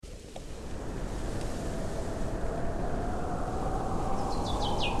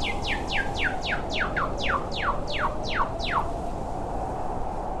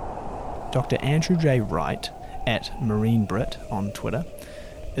Dr. Andrew J. Wright, at MarineBrit on Twitter,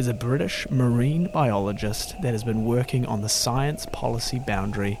 is a British marine biologist that has been working on the science policy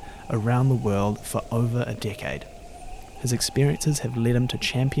boundary around the world for over a decade. His experiences have led him to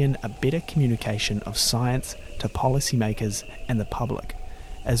champion a better communication of science to policymakers and the public,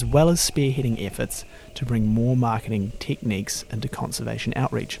 as well as spearheading efforts to bring more marketing techniques into conservation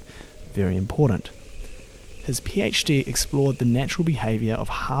outreach. Very important. His PhD explored the natural behaviour of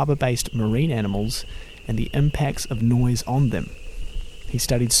harbour-based marine animals and the impacts of noise on them. He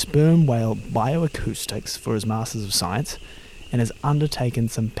studied sperm whale bioacoustics for his Masters of Science and has undertaken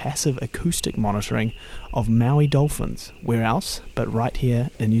some passive acoustic monitoring of Maui dolphins. Where else but right here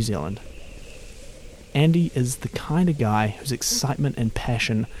in New Zealand? Andy is the kind of guy whose excitement and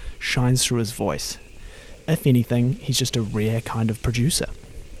passion shines through his voice. If anything, he's just a rare kind of producer.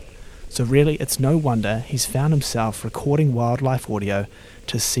 So really, it's no wonder he's found himself recording wildlife audio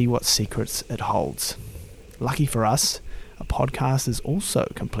to see what secrets it holds. Lucky for us, a podcast is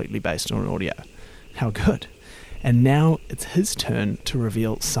also completely based on audio. How good. And now it's his turn to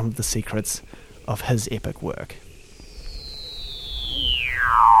reveal some of the secrets of his epic work.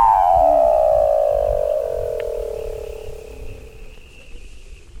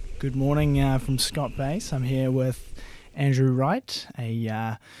 Good morning from Scott Base. I'm here with Andrew Wright,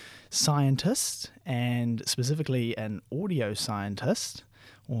 a scientist, and specifically an audio scientist,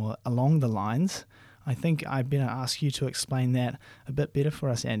 or along the lines. I think I'd better ask you to explain that a bit better for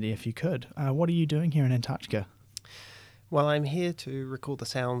us, Andy, if you could. What are you doing here in Antarctica? Well, I'm here to record the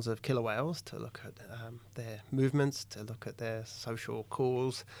sounds of killer whales, to look at their movements, to look at their social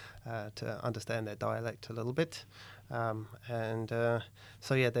calls, to understand their dialect a little bit. So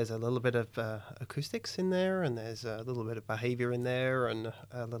there's a little bit of acoustics in there, and there's a little bit of behavior in there, and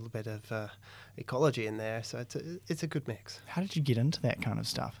a little bit of ecology in there. So it's a good mix. How did you get into that kind of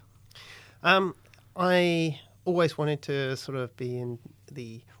stuff? I always wanted to sort of be in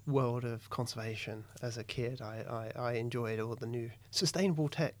the world of conservation as a kid. I enjoyed all the new sustainable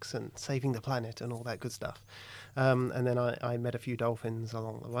techs and saving the planet and all that good stuff. And then I met a few dolphins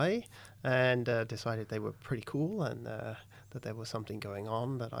along the way and decided they were pretty cool and that there was something going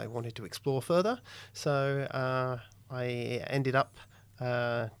on that I wanted to explore further. So I ended up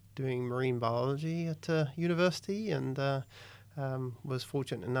doing marine biology at university and was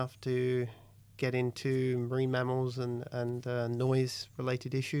fortunate enough to get into marine mammals and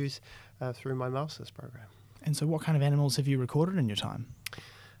noise-related issues through my master's program. And so what kind of animals have you recorded in your time?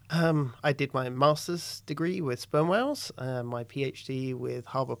 I did my master's degree with sperm whales, my PhD with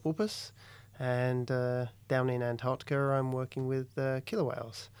harbour porpoise, and down in Antarctica I'm working with killer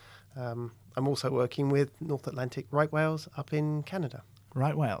whales. I'm also working with North Atlantic right whales up in Canada.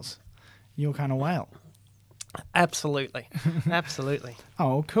 Right whales? Your kind of whale? Absolutely. Absolutely.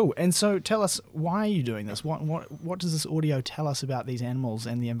 Oh, cool. And so tell us, why are you doing this? What does this audio tell us about these animals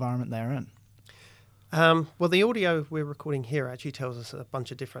and the environment they're in? Well, the audio we're recording here actually tells us a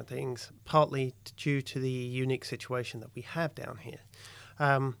bunch of different things, partly due to the unique situation that we have down here.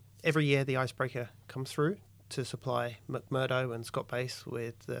 Every year the icebreaker comes through to supply McMurdo and Scott Base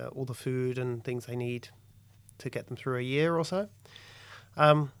with all the food and things they need to get them through a year or so.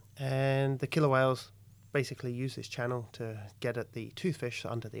 And the killer whales basically use this channel to get at the toothfish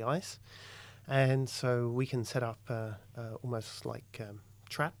under the ice. And so we can set up almost like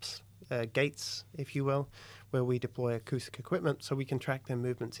traps, gates, if you will, where we deploy acoustic equipment so we can track their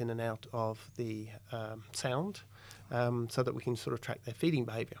movements in and out of the sound so that we can sort of track their feeding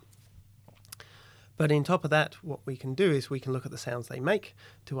behavior. But on top of that, what we can do is we can look at the sounds they make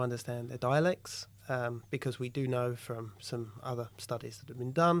to understand their dialects, because we do know from some other studies that have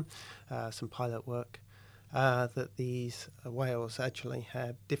been done, some pilot work, that these whales actually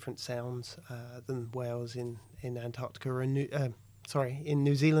have different sounds than whales in Antarctica and in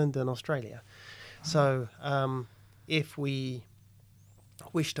New Zealand and Australia. So if we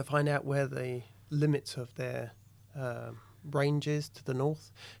wish to find out where the limits of their range is to the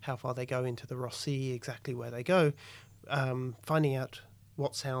north, how far they go into the Ross Sea, exactly where they go, finding out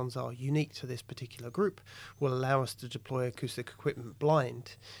what sounds are unique to this particular group will allow us to deploy acoustic equipment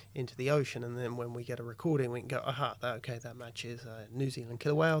blind into the ocean, and then when we get a recording we can go, that matches a New Zealand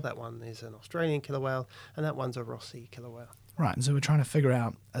killer whale, that one is an Australian killer whale, and that one's a Ross Sea killer whale. Right, and so we're trying to figure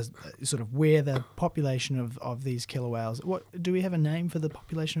out sort of where the population of these killer whales. What do we have a name for the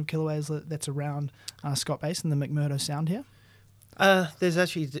population of killer whales that's around Scott Base and the McMurdo Sound here? There's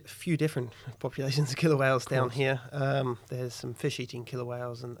actually a few different populations of killer whales down here. There's some fish-eating killer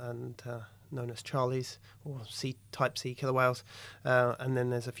whales and known as Charlies or type C killer whales, and then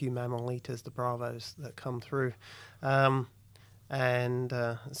there's a few mammal eaters, the Bravos, that come through. So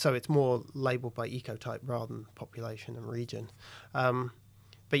it's more labelled by ecotype rather than population and region.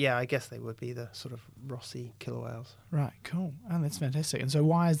 But yeah, I guess they would be the sort of Rossi killer whales. Right, cool. Oh, that's fantastic. And so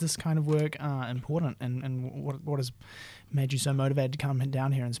why is this kind of work important, and what has made you so motivated to come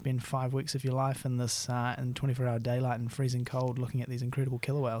down here and spend 5 weeks of your life in this in 24-hour daylight and freezing cold looking at these incredible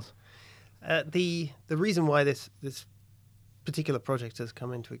killer whales? The reason why this particular project has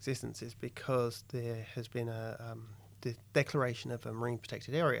come into existence is because there has been the declaration of a marine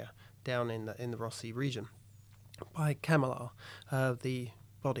protected area down in the Ross Sea region by CAMLR, the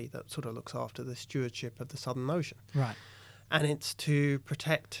body that sort of looks after the stewardship of the Southern Ocean. Right. And it's to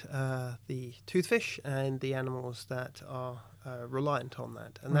protect the toothfish and the animals that are reliant on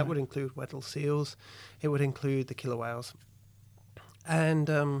that. And that would include Weddell seals, it would include the killer whales.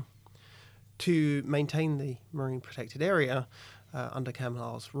 And to maintain the marine protected area, under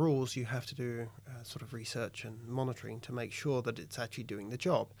CAMLR's rules, you have to do sort of research and monitoring to make sure that it's actually doing the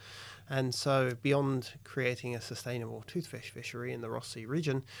job. And so beyond creating a sustainable toothfish fishery in the Ross Sea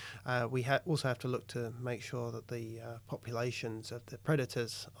region, we also have to look to make sure that the populations of the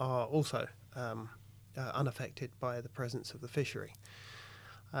predators are also unaffected by the presence of the fishery.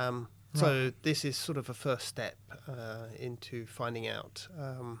 So this is sort of a first step into finding out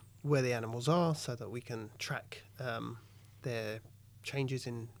where the animals are so that we can track their changes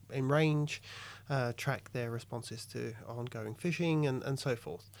in range, track their responses to ongoing fishing and so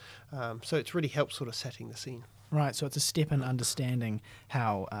forth. So it's really helped sort of setting the scene. Right, so it's a step in understanding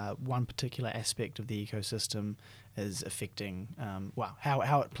how one particular aspect of the ecosystem is affecting,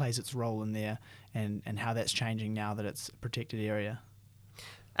 how it plays its role in there and how that's changing now that it's a protected area.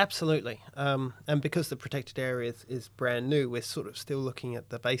 Absolutely. And because the protected area is brand new, we're sort of still looking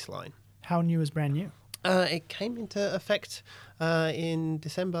at the baseline. How new is brand new? It came into effect in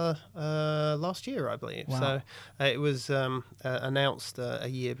December last year, I believe. Wow. So it was announced a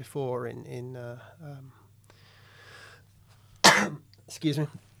year before in excuse me.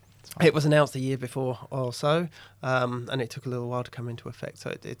 It was announced a year before or so, and it took a little while to come into effect.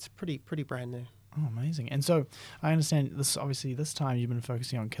 So it's pretty brand new. Oh, amazing. And so I understand this. Obviously, this time you've been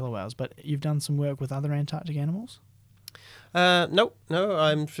focusing on killer whales, but you've done some work with other Antarctic animals? No,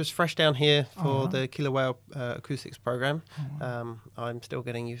 I'm just fresh down here for the killer whale acoustics program. I'm still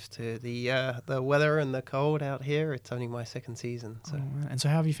getting used to the weather and the cold out here. It's only my second season. So. And so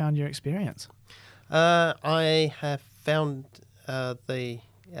how have you found your experience? I have found the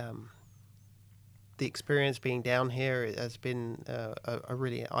experience being down here has been a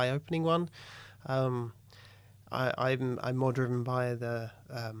really eye-opening one. I'm more driven by the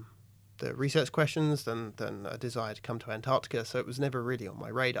research questions than a desire to come to Antarctica, so it was never really on my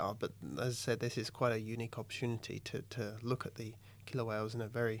radar. But as I said, this is quite a unique opportunity to look at the killer whales in a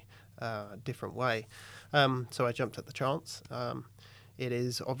very different way. So I jumped at the chance. It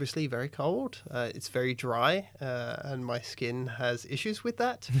is obviously very cold. It's very dry, and my skin has issues with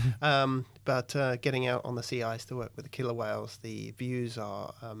that. But getting out on the sea ice to work with the killer whales, the views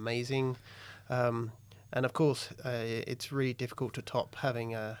are amazing. And of course, it's really difficult to top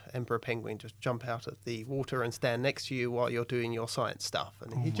having an emperor penguin just jump out of the water and stand next to you while you're doing your science stuff.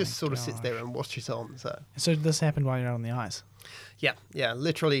 And he just sort of sits there and watches on. So this happened while you're out on the ice? Yeah.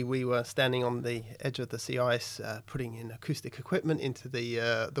 Literally, we were standing on the edge of the sea ice, putting in acoustic equipment into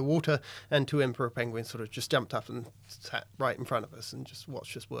the water, and two emperor penguins sort of just jumped up and sat right in front of us and just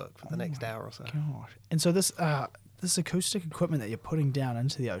watched us work for the next hour or so. Gosh. And so this acoustic equipment that you're putting down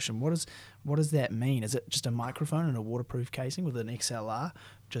into the ocean, what does that mean? Is it just a microphone in a waterproof casing with an XLR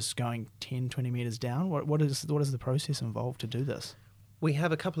just going 10, 20 meters down? What is the process involved to do this? We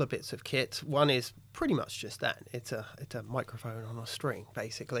have a couple of bits of kit. One is pretty much just that. It's a microphone on a string,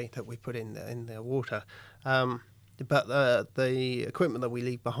 basically, that we put in the water. But the equipment that we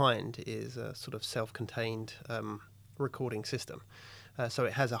leave behind is a sort of self-contained recording system. So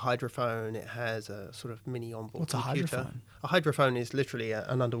it has a hydrophone, it has a sort of mini onboard computer. What's a hydrophone? A hydrophone is literally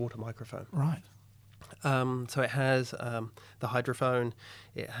an underwater microphone. Right. So it has the hydrophone,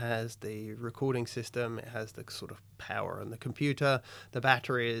 it has the recording system, it has the sort of power and the computer, the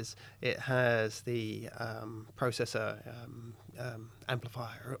batteries, it has the processor,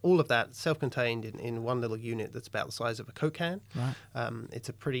 amplifier, all of that self-contained in one little unit that's about the size of a Coke can. Right. It's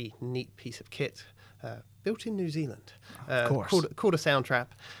a pretty neat piece of kit. Built in New Zealand, of course. called a sound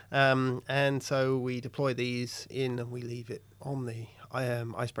trap, and so we deploy these in and we leave it on the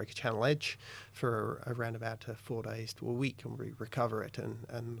icebreaker channel edge for around about 4 days to a week, and we recover it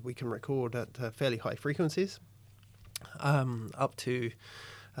and we can record at fairly high frequencies, up to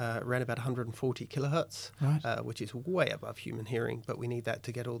around about 140 kilohertz, Right. which is way above human hearing, but we need that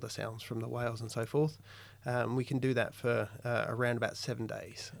to get all the sounds from the whales and so forth. We can do that for around about 7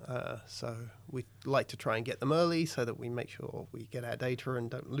 days. So we like to try and get them early so that we make sure we get our data and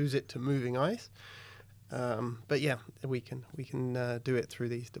don't lose it to moving ice. But yeah, we can do it through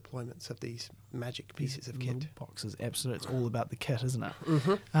these deployments of these magic pieces of Little kit. boxes, absolutely. It's all about the kit, isn't it?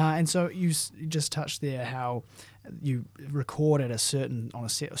 Mm-hmm. And so you just touched there how you record at a certain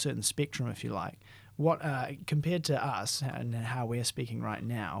spectrum, if you like. What compared to us and how we're speaking right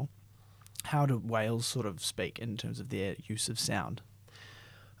now, how do whales sort of speak in terms of their use of sound?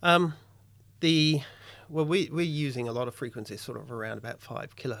 We're using a lot of frequencies sort of around about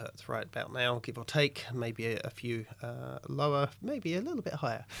 5 kilohertz right about now, give or take, maybe a few lower, maybe a little bit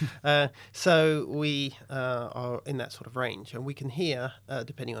higher. So we are in that sort of range, and we can hear,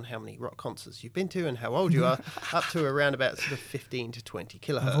 depending on how many rock concerts you've been to and how old you are, up to around about sort of 15 to 20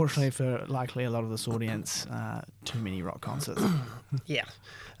 kilohertz. Unfortunately for likely a lot of this audience, too many rock concerts. Yeah.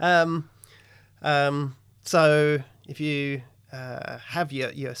 So if you have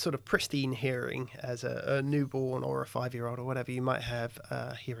your sort of pristine hearing as a newborn or a 5-year-old or whatever, you might have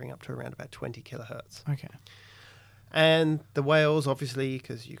hearing up to around about 20 kilohertz. Okay. And the whales, obviously,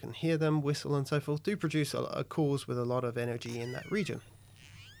 because you can hear them whistle and so forth, do produce a cause with a lot of energy in that region.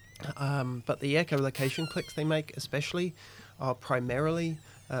 But the echolocation clicks they make especially are primarily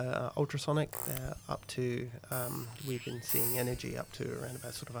ultrasonic. They're up to, we've been seeing energy up to around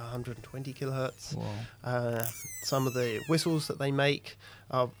about sort of 120 kilohertz. Wow. Some of the whistles that they make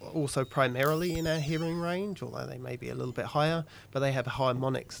are also primarily in our hearing range, although they may be a little bit higher, but they have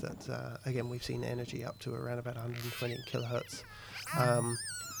harmonics that, again, we've seen energy up to around about 120 kilohertz.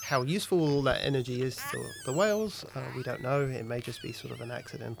 How useful all that energy is to the whales, we don't know. It may just be sort of an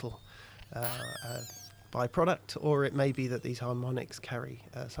accidental byproduct, or it may be that these harmonics carry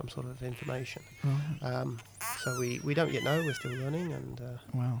some sort of information. Right. So we don't yet know. We're still learning, and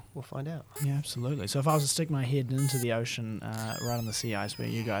Wow. we'll find out. Yeah, absolutely. So if I was to stick my head into the ocean, right on the sea ice where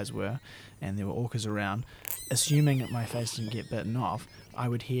you guys were, and there were orcas around, assuming that my face didn't get bitten off, I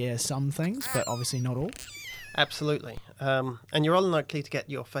would hear some things, but obviously not all. Absolutely. And you're unlikely to get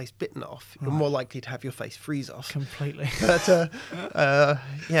your face bitten off. You're Right. more likely to have your face freeze off. Completely. But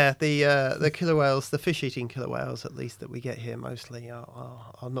yeah, the killer whales, the fish-eating killer whales, at least that we get here mostly,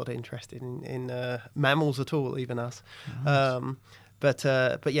 are not interested in mammals at all, even us. Nice.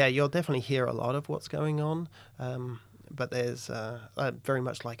 But yeah, you'll definitely hear a lot of what's going on. But there's very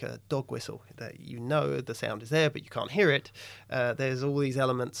much like a dog whistle that the sound is there, but you can't hear it. There's all these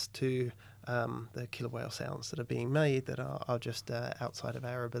elements to the killer whale sounds that are being made that are just outside of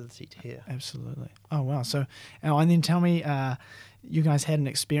our ability to hear. Absolutely. Oh, wow. So, and then tell me, you guys had an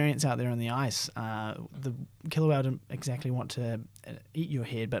experience out there on the ice. The killer whale didn't exactly want to eat your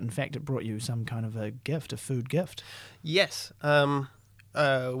head, but in fact it brought you some kind of a food gift. Yes.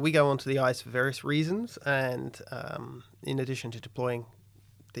 We go onto the ice for various reasons, and in addition to deploying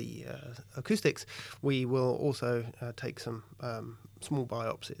the acoustics, we will also take some small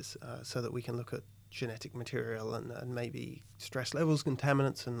biopsies so that we can look at genetic material and maybe stress levels,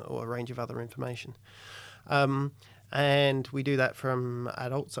 contaminants, or a range of other information. And we do that from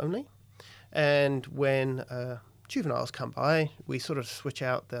adults only. And when juveniles come by, we sort of switch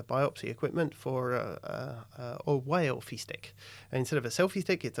out the biopsy equipment for a whale-fee stick. And instead of a selfie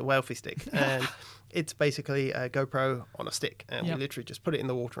stick, it's a whale-fee stick. And it's basically a GoPro on a stick. And Yep. we literally just put it in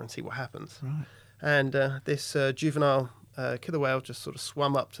the water and see what happens. Right. And this juvenile killer whale just sort of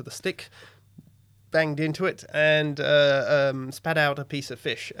swam up to the stick, banged into it, and spat out a piece of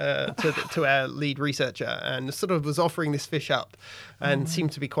fish to our lead researcher, and sort of was offering this fish up, and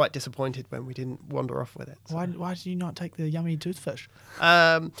seemed to be quite disappointed when we didn't wander off with it. So. Why did you not take the yummy toothfish?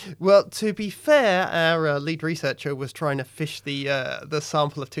 Well, to be fair, our lead researcher was trying to fish the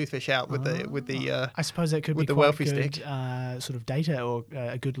sample of toothfish out with the I suppose that could be with the quite whale-fee good stick. sort of data or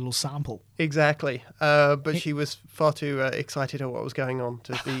a good little sample. Exactly, but she was far too excited at what was going on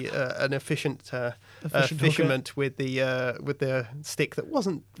to be an efficient fisherman with the stick that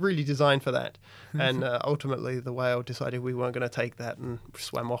wasn't really designed for that. And ultimately, the whale decided we weren't going to take that and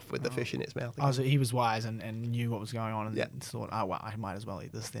swam off with the fish in its mouth. Oh, so he was wise and knew what was going on and Yeah. thought, oh, well, I might as well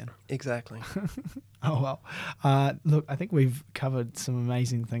eat this then. Exactly. Oh, well. Look, I think we've covered some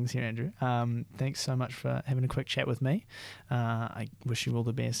amazing things here, Andrew. Thanks so much for having a quick chat with me. I wish you all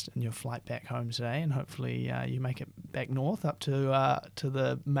the best in your flight back home today, and hopefully you make it back north up to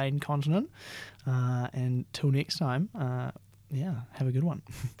the main continent. And till next time, have a good one.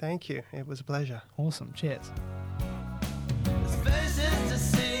 Thank you. It was a pleasure. Awesome. Cheers. There's faces to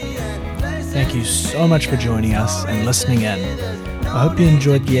see and places Thank you so much for joining us and listening in. I hope you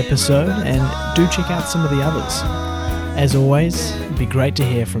enjoyed the episode and do check out some of the others. As always, it'd be great to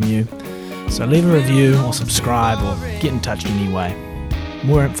hear from you. So leave a review or subscribe or get in touch anyway.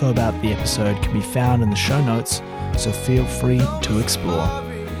 More info about the episode can be found in the show notes, so feel free to explore.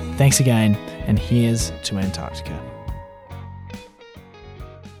 Thanks again, and here's to Antarctica.